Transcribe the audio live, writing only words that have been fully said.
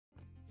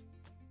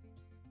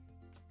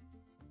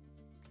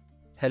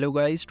Hello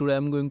guys, today I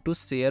am going to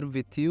share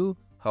with you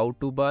how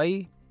to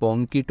buy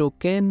Ponke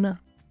token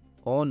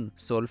on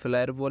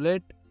Soulflare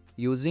wallet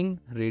using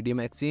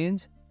Raydium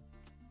exchange.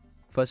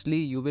 Firstly,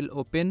 you will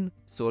open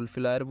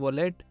Soulflare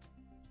wallet.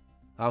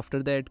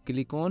 After that,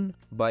 click on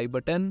buy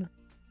button.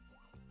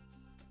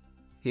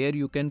 Here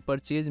you can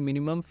purchase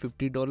minimum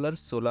 $50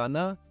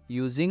 Solana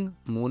using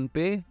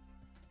MoonPay,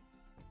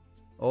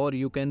 or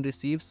you can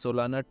receive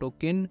Solana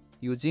token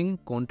using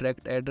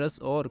contract address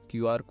or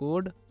QR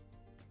code.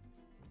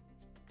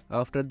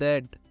 After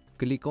that,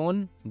 click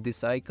on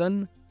this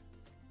icon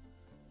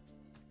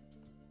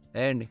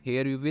and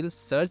here you will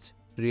search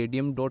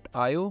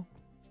Raydium.io.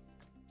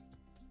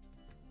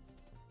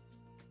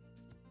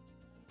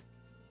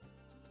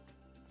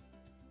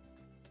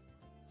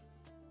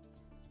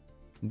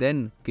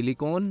 Then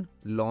click on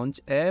launch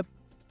app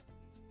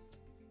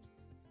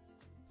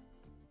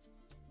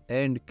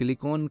and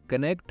click on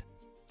connect.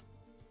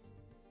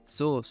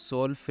 So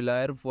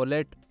Soulflare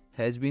wallet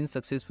has been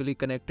successfully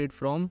connected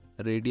from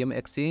Raydium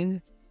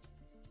exchange.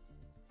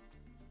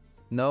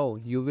 Now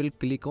you will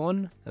click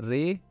on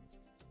Ray.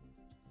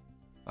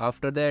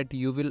 After that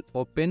you will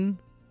open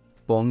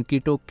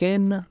Ponke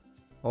token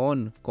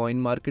on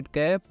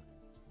CoinMarketCap.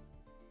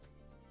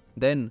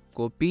 Then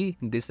copy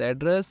this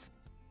address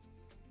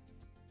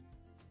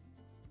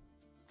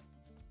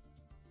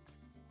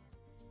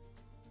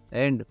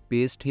and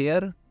paste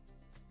here.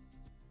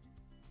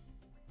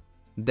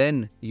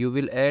 Then you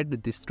will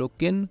add this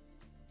token,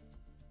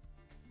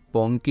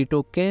 Ponke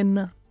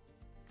token,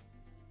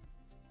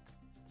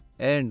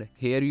 and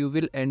here you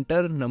will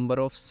enter number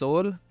of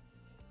Sol.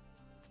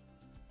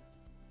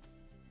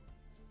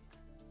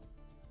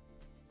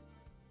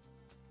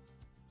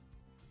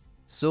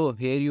 So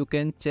here you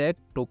can check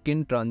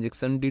token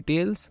transaction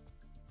details.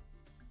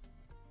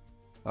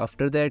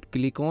 After that,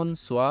 click on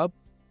swap.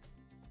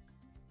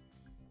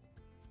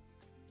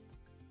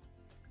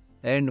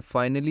 And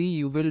finally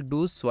you will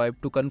do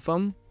swipe to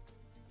confirm.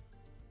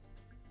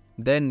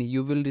 Then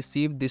you will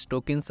receive this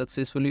token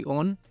successfully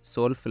on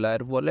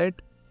Soulflare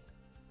wallet.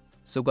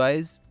 So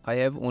guys, I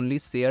have only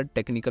shared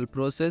technical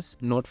process,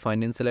 not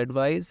financial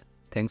advice.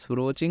 Thanks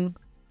for watching.